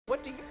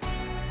50th.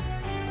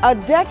 A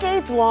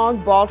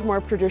decades-long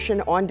Baltimore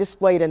tradition on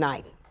display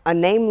tonight. A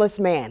nameless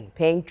man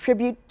paying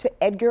tribute to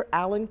Edgar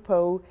Allan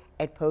Poe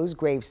at Poe's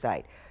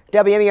gravesite.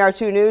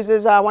 WMER2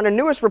 News' one of the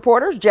newest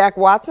reporters, Jack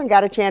Watson,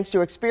 got a chance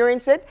to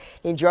experience it.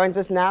 He joins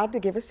us now to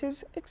give us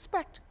his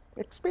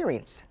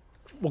experience.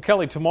 Well,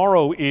 Kelly,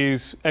 tomorrow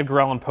is Edgar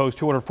Allan Poe's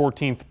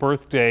 214th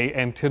birthday,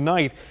 and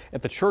tonight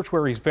at the church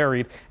where he's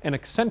buried, an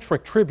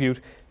eccentric tribute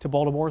to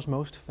Baltimore's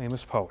most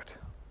famous poet.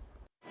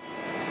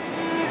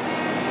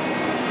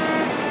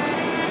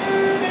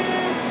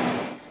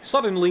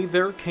 Suddenly,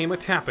 there came a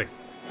tapping.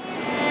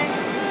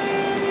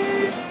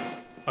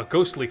 A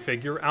ghostly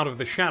figure out of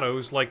the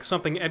shadows, like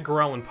something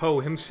Edgar Allan Poe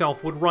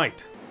himself would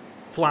write.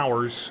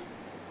 Flowers,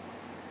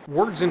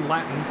 words in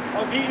Latin,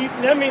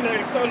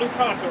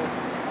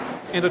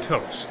 and a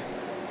toast.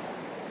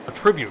 A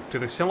tribute to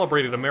the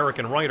celebrated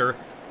American writer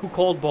who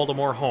called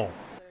Baltimore home.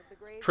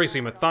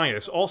 Tracy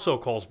Mathias also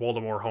calls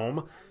Baltimore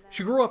home.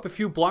 She grew up a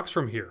few blocks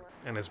from here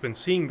and has been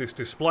seeing this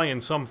display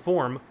in some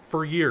form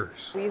for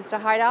years. We used to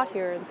hide out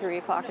here at 3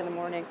 o'clock in the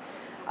morning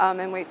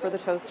and wait for the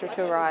toaster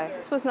to arrive.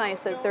 It was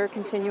nice that they're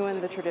continuing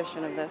the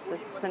tradition of this.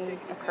 It's been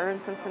occurring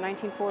since the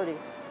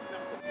 1940s.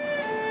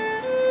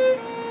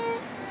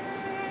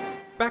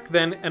 Back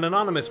then, an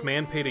anonymous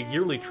man paid a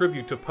yearly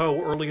tribute to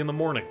Poe early in the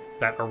morning.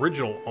 That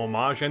original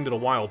homage ended a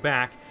while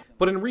back,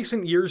 but in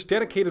recent years,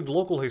 dedicated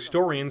local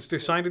historians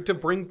decided to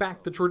bring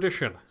back the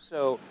tradition.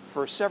 So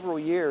for several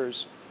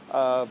years,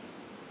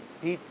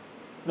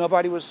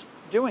 nobody was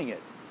doing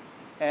it,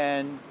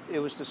 and it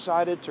was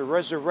decided to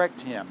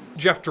resurrect him.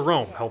 Jeff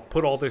Jerome helped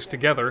put all this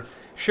together,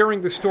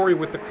 sharing the story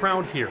with the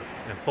crowd here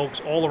and folks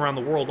all around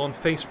the world on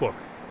Facebook,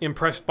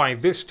 impressed by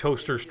this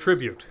toaster's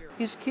tribute.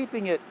 He's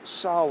keeping it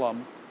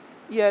solemn,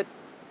 yet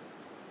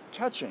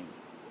touching.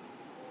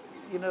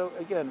 You know,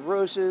 again,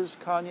 roses,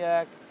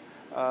 cognac,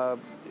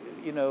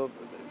 you know,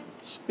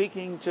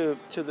 speaking to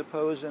the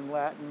Poes in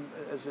Latin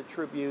as a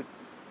tribute.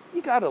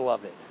 You gotta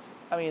love it.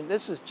 I mean,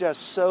 this is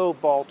just so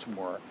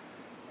Baltimore,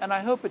 and I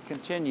hope it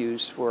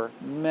continues for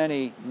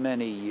many,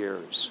 many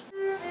years.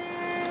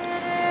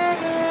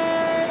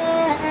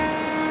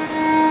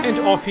 And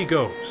off he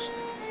goes.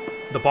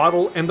 The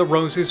bottle and the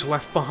roses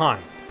left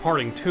behind,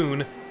 parting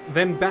tune,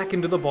 then back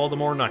into the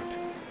Baltimore night.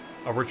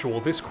 A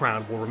ritual this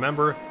crowd will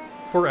remember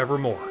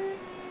forevermore.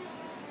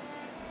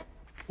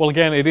 Well,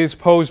 again, it is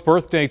Poe's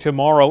birthday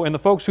tomorrow, and the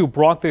folks who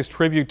brought this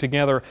tribute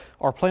together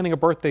are planning a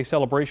birthday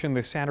celebration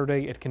this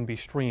Saturday. It can be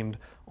streamed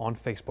on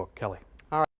Facebook. Kelly.